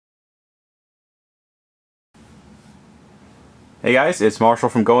Hey guys, it's Marshall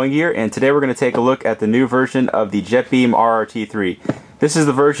from Going Gear, and today we're going to take a look at the new version of the JETBeam RRT-3. This is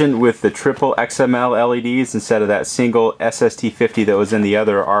the version with the triple XML LEDs instead of that single SST50 that was in the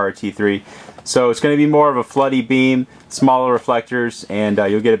other RRT-3. So it's going to be more of a floody beam, smaller reflectors, and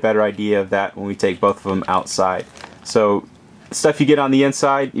you'll get a better idea of that when we take both of them outside. So stuff you get on the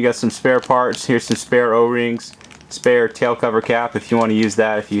inside, you got some spare parts. Here's some spare O-rings, spare tail cover cap if you want to use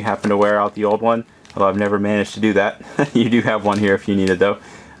that if you happen to wear out the old one. Although I've never managed to do that. You do have one here if you need it though.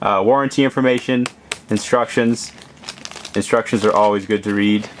 Warranty information, instructions. Instructions are always good to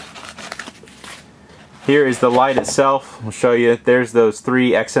read. Here is the light itself. I'll show you. There's those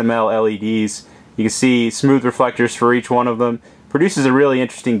 3 XML LEDs. You can see smooth reflectors for each one of them. Produces a really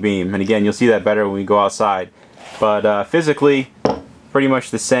interesting beam. And again, you'll see that better when we go outside. But physically, pretty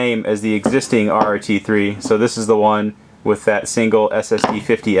much the same as the existing RRT-3. So this is the one with that single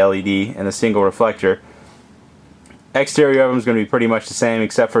SST50 LED and a single reflector. Exterior of them is going to be pretty much the same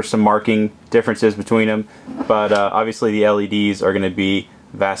except for some marking differences between them, but obviously the LEDs are going to be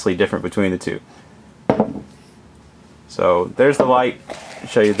vastly different between the two. So there's the light. I'll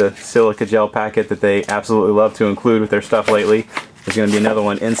show you the silica gel packet that they absolutely love to include with their stuff lately. There's going to be another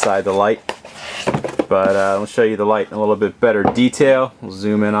one inside the light, but I'll show you the light in a little bit better detail. We'll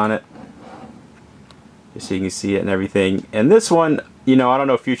zoom in on it just so you can see it and everything. And this one, you know, I don't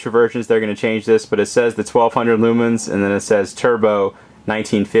know future versions they're going to change this, but it says the 1200 lumens and then it says turbo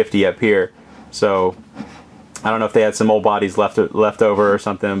 1950 up here. So I don't know if they had some old bodies left over or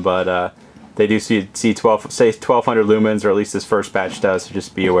something, but they do say 1200 lumens, or at least this first batch does, so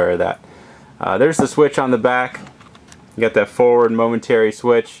just be aware of that. There's the switch on the back. You got that forward momentary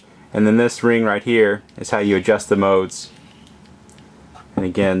switch, and then this ring right here is how you adjust the modes. And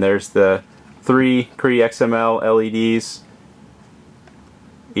again, there's the 3 CREE XM-L LEDs,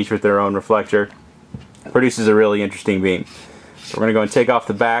 each with their own reflector. Produces a really interesting beam. So we're going to go and take off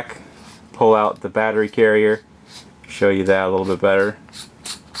the back, pull out the battery carrier, show you that a little bit better.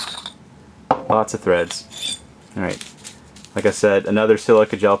 Lots of threads. Alright, like I said, another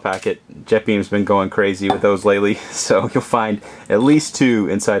silica gel packet. JETBeam's been going crazy with those lately, so you'll find at least 2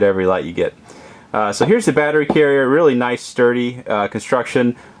 inside every light you get. So here's the battery carrier, really nice sturdy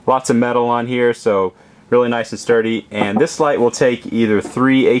construction. Lots of metal on here, so really nice and sturdy. And this light will take either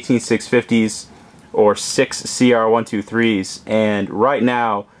 3 18650s or 6 CR123s. And right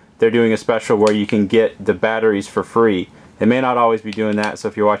now they're doing a special where you can get the batteries for free. They may not always be doing that, so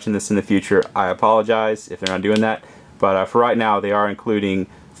if you're watching this in the future, I apologize if they're not doing that. But for right now, they are including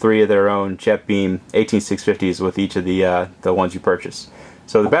 3 of their own JETBeam 18650s with each of the ones you purchase.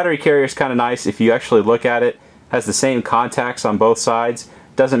 So the battery carrier is kind of nice. If you actually look at it, has the same contacts on both sides.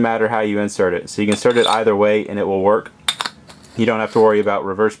 Doesn't matter how you insert it. So you can insert it either way and it will work. You don't have to worry about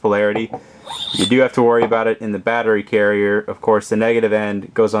reverse polarity. You do have to worry about it in the battery carrier. Of course, the negative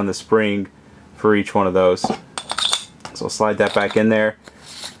end goes on the spring for each one of those. So I'll slide that back in there,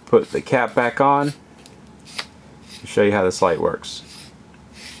 put the cap back on, and show you how this light works.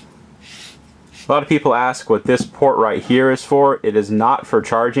 A lot of people ask what this port right here is for. It is not for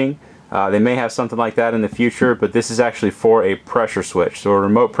charging. They may have something like that in the future, but this is actually for a pressure switch. So a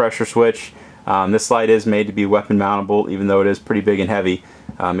remote pressure switch. This light is made to be weapon mountable, even though it is pretty big and heavy.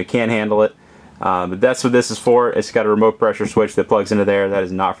 It can handle it. But that's what this is for. It's got a remote pressure switch that plugs into there. That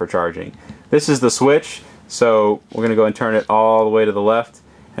is not for charging. This is the switch. So we're going to go and turn it all the way to the left.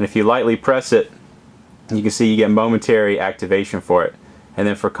 And if you lightly press it, you can see you get momentary activation for it. And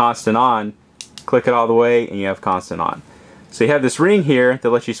then for constant on, click it all the way and you have constant on. So you have this ring here that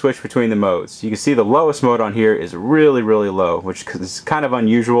lets you switch between the modes. You can see the lowest mode on here is really, really low, which is kind of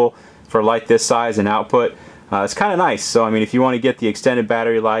unusual for a light this size and output. It's kind of nice. So I mean, if you want to get the extended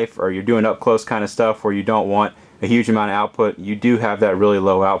battery life, or you're doing up close kind of stuff where you don't want a huge amount of output, you do have that really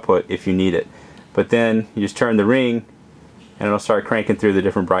low output if you need it. But then you just turn the ring and it'll start cranking through the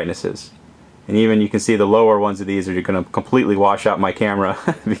different brightnesses. And even you can see the lower ones of these are going to completely wash out my camera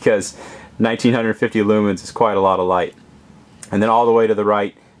because 1950 lumens is quite a lot of light. And then all the way to the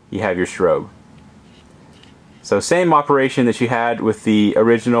right, you have your strobe. So same operation that you had with the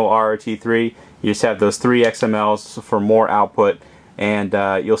original RRT-3. You just have those 3 XMLs for more output, and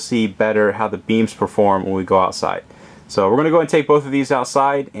you'll see better how the beams perform when we go outside. So we're going to go and take both of these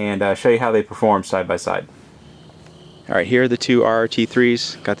outside and show you how they perform side by side. Alright, here are the 2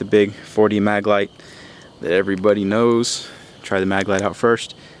 RRT-3s. Got the big 4D mag light that everybody knows. Try the mag light out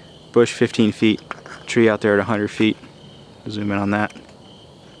first. Bush 15 feet, tree out there at 100 feet. Zoom in on that.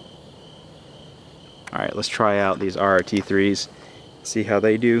 Alright, let's try out these RRT-3s, see how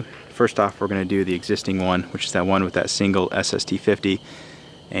they do. First off, we're going to do the existing one, which is that one with that single SST50.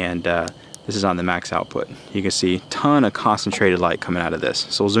 And This is on the max output. You can see a ton of concentrated light coming out of this.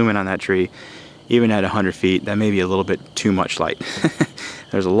 So we'll zoom in on that tree. Even at 100 feet, that may be a little bit too much light.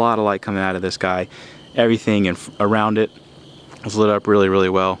 There's a lot of light coming out of this guy. Everything around it is lit up really, really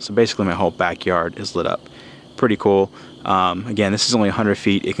well. So basically my whole backyard is lit up. Pretty cool. Again, this is only 100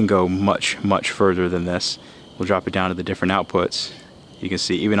 feet. It can go much, much further than this. We'll drop it down to the different outputs. You can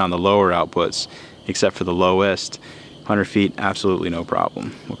see even on the lower outputs, except for the lowest, 100 feet, absolutely no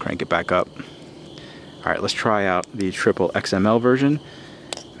problem. We'll crank it back up. All right, let's try out the triple XML version.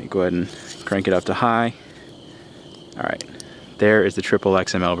 Let me go ahead and crank it up to high. All right, there is the triple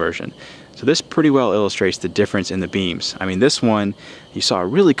XML version. So this pretty well illustrates the difference in the beams. I mean, this one, you saw a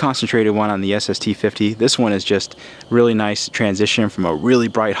really concentrated one on the SST50. This one is just really nice transition from a really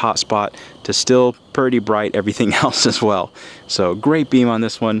bright hotspot to still pretty bright everything else as well. So great beam on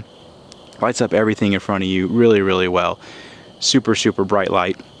this one. Lights up everything in front of you really, really well. Super, super bright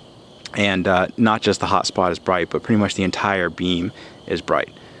light. And not just the hotspot is bright, but pretty much the entire beam is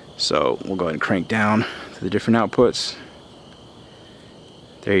bright. So we'll go ahead and crank down to the different outputs.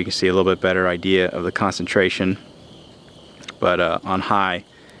 There you can see a little bit better idea of the concentration. But on high,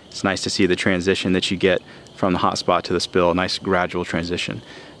 it's nice to see the transition that you get from the hotspot to the spill. Nice gradual transition.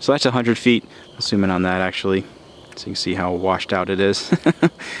 So that's 100 feet. I'll zoom in on that actually, so you can see how washed out it is. A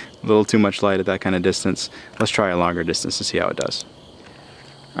little too much light at that kind of distance. Let's try a longer distance to see how it does.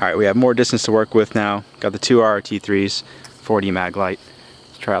 Alright, we have more distance to work with now. Got the two RRT-3s, 4D mag light.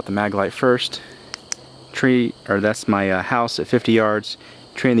 Let's try out the mag light first. Tree, or that's my house at 50 yards.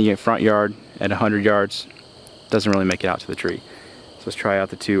 Tree in the front yard at 100 yards. Doesn't really make it out to the tree. So let's try out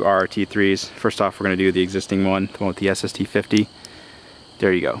the two RRT-3s. First off, we're going to do the existing one, the one with the SST50.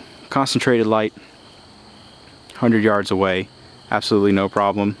 There you go. Concentrated light, 100 yards away. Absolutely no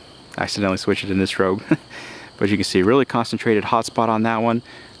problem. Accidentally switched it in this strobe. But you can see really concentrated hotspot on that one.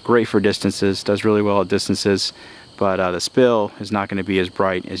 Great for distances, does really well at distances. But the spill is not going to be as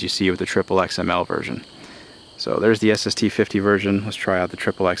bright as you see with the triple XML version. So there's the SST50 version. Let's try out the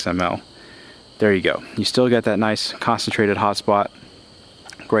triple XML. There you go. You still get that nice concentrated hotspot.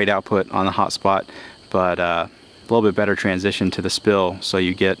 Great output on the hotspot, but a little bit better transition to the spill, so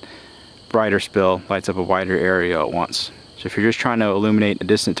you get brighter spill, lights up a wider area at once. So if you're just trying to illuminate a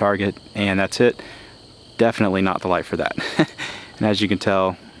distant target and that's it, definitely not the light for that. And as you can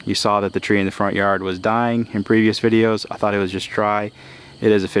tell, you saw that the tree in the front yard was dying in previous videos. I thought it was just dry.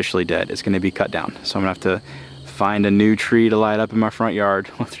 It is officially dead. It's going to be cut down. So I'm going to have to find a new tree to light up in my front yard.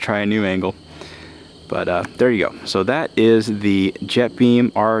 I'll have to try a new angle. But there you go. So that is the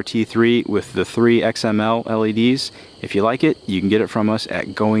JETBeam RRT-3 with the 3 XML LEDs. If you like it, you can get it from us at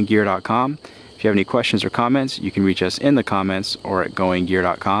goinggear.com. If you have any questions or comments, you can reach us in the comments or at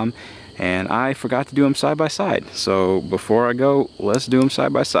goinggear.com. And I forgot to do them side by side. So before I go, let's do them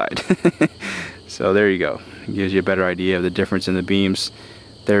side by side. So there you go. It gives you a better idea of the difference in the beams.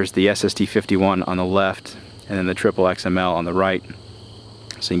 There's the SST51 on the left and then the triple XML on the right.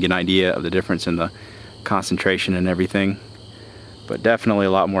 So you can get an idea of the difference in the concentration and everything. But definitely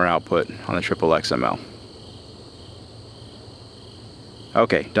a lot more output on the triple XML.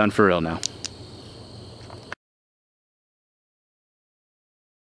 Okay, done for real now.